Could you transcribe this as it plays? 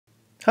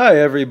Hi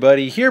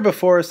everybody, here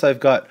before us I've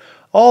got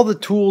all the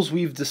tools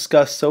we've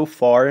discussed so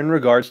far in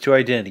regards to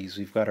identities.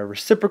 We've got our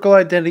reciprocal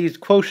identities,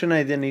 quotient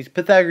identities,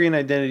 Pythagorean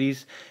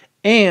identities,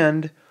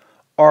 and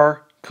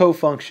our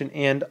cofunction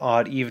and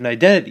odd-even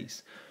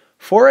identities.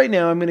 For right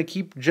now I'm going to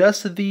keep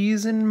just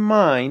these in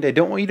mind. I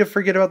don't want you to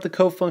forget about the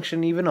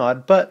cofunction, even,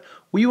 odd, but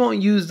we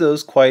won't use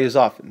those quite as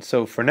often.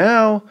 So for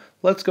now,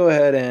 let's go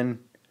ahead and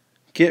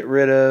get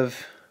rid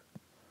of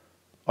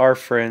our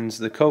friends,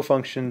 the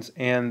cofunctions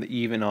and the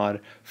even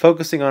odd,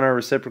 focusing on our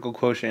reciprocal,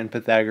 quotient, and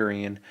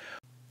Pythagorean.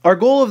 Our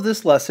goal of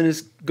this lesson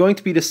is going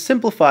to be to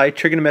simplify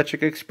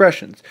trigonometric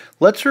expressions.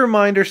 Let's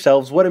remind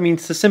ourselves what it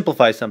means to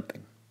simplify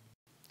something.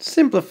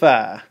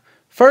 Simplify.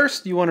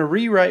 First, you want to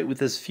rewrite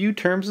with as few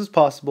terms as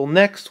possible.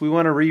 Next, we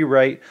want to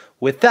rewrite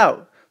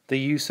without the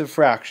use of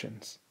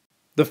fractions.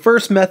 The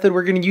first method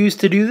we're going to use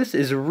to do this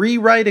is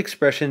rewrite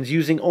expressions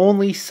using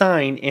only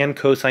sine and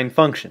cosine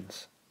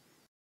functions.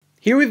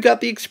 Here we've got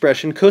the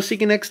expression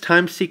cosecant x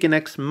times secant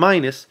x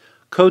minus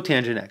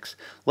cotangent x.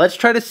 Let's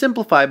try to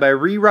simplify by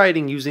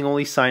rewriting using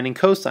only sine and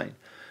cosine.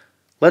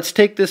 Let's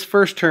take this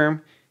first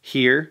term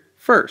here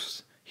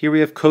first. Here we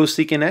have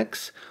cosecant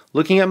x.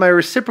 Looking at my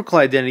reciprocal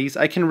identities,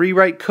 I can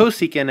rewrite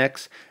cosecant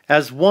x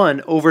as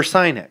 1 over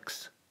sine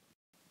x.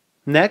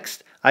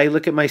 Next, I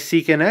look at my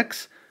secant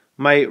x.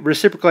 My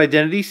reciprocal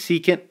identity,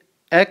 secant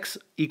x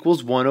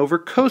equals 1 over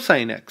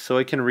cosine x, so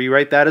I can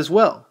rewrite that as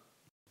well.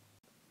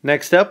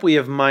 Next up, we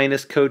have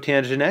minus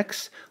cotangent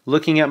x.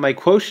 Looking at my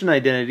quotient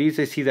identities,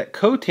 I see that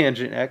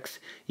cotangent x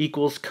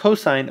equals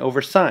cosine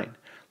over sine.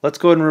 Let's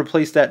go ahead and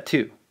replace that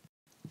too.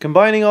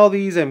 Combining all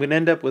these, I'm going to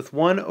end up with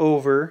 1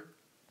 over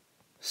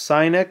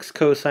sine x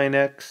cosine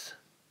x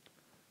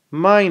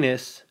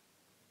minus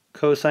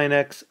cosine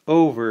x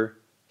over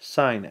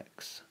sine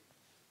x.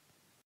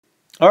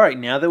 Alright,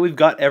 now that we've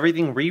got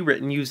everything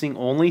rewritten using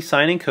only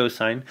sine and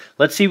cosine,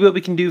 let's see what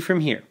we can do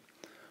from here.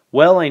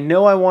 Well, I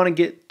know I want to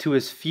get to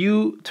as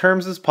few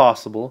terms as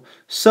possible,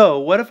 so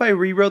what if I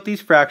rewrote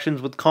these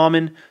fractions with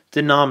common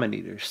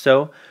denominators?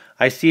 So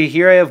I see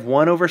here I have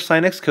 1 over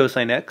sine x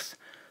cosine x.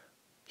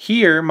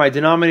 Here my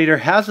denominator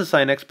has a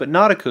sine x but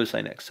not a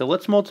cosine x, so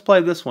let's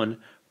multiply this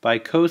one by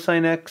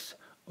cosine x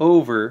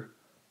over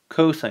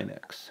cosine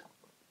x.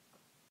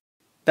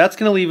 That's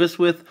going to leave us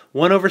with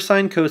 1 over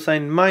sine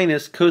cosine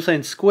minus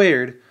cosine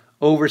squared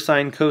over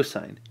sine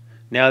cosine.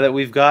 Now that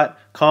we've got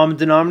common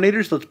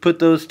denominators, let's put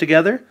those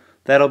together.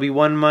 That'll be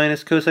 1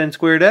 minus cosine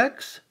squared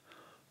x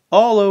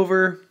all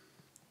over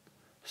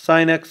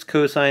sine x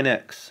cosine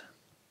x.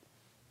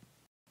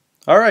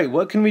 Alright,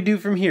 what can we do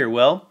from here?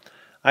 Well,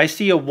 I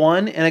see a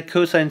 1 and a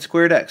cosine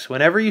squared x.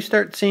 Whenever you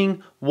start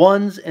seeing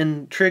 1's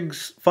and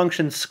Trig's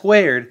functions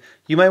squared,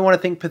 you might want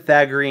to think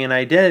Pythagorean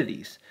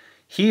identities.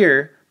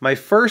 Here, my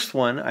first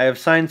one, I have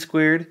sine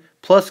squared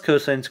plus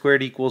cosine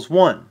squared equals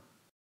 1.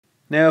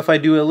 Now if I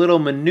do a little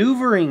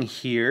maneuvering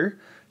here,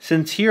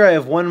 since here I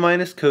have 1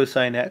 minus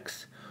cosine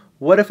x,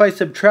 what if I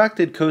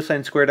subtracted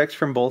cosine squared x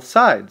from both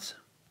sides?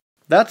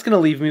 That's going to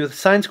leave me with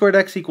sine squared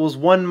x equals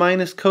 1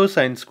 minus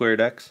cosine squared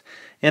x,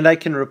 and I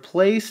can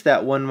replace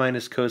that 1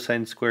 minus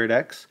cosine squared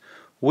x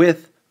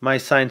with my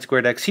sine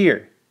squared x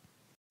here.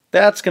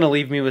 That's going to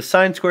leave me with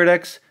sine squared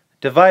x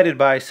divided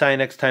by sine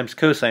x times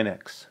cosine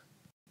x.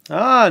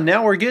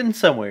 Now we're getting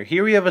somewhere.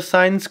 Here we have a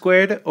sine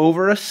squared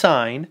over a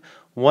sine.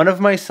 One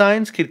of my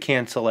sines could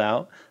cancel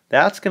out.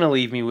 That's going to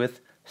leave me with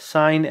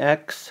sine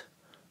x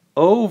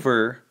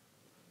over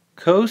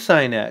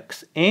cosine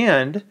x,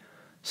 and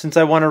since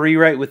I want to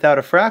rewrite without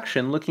a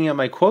fraction, looking at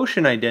my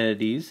quotient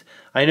identities,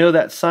 I know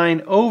that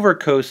sine over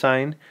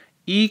cosine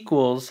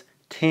equals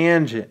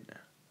tangent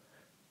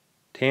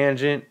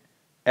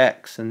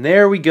x, and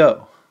there we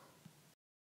go.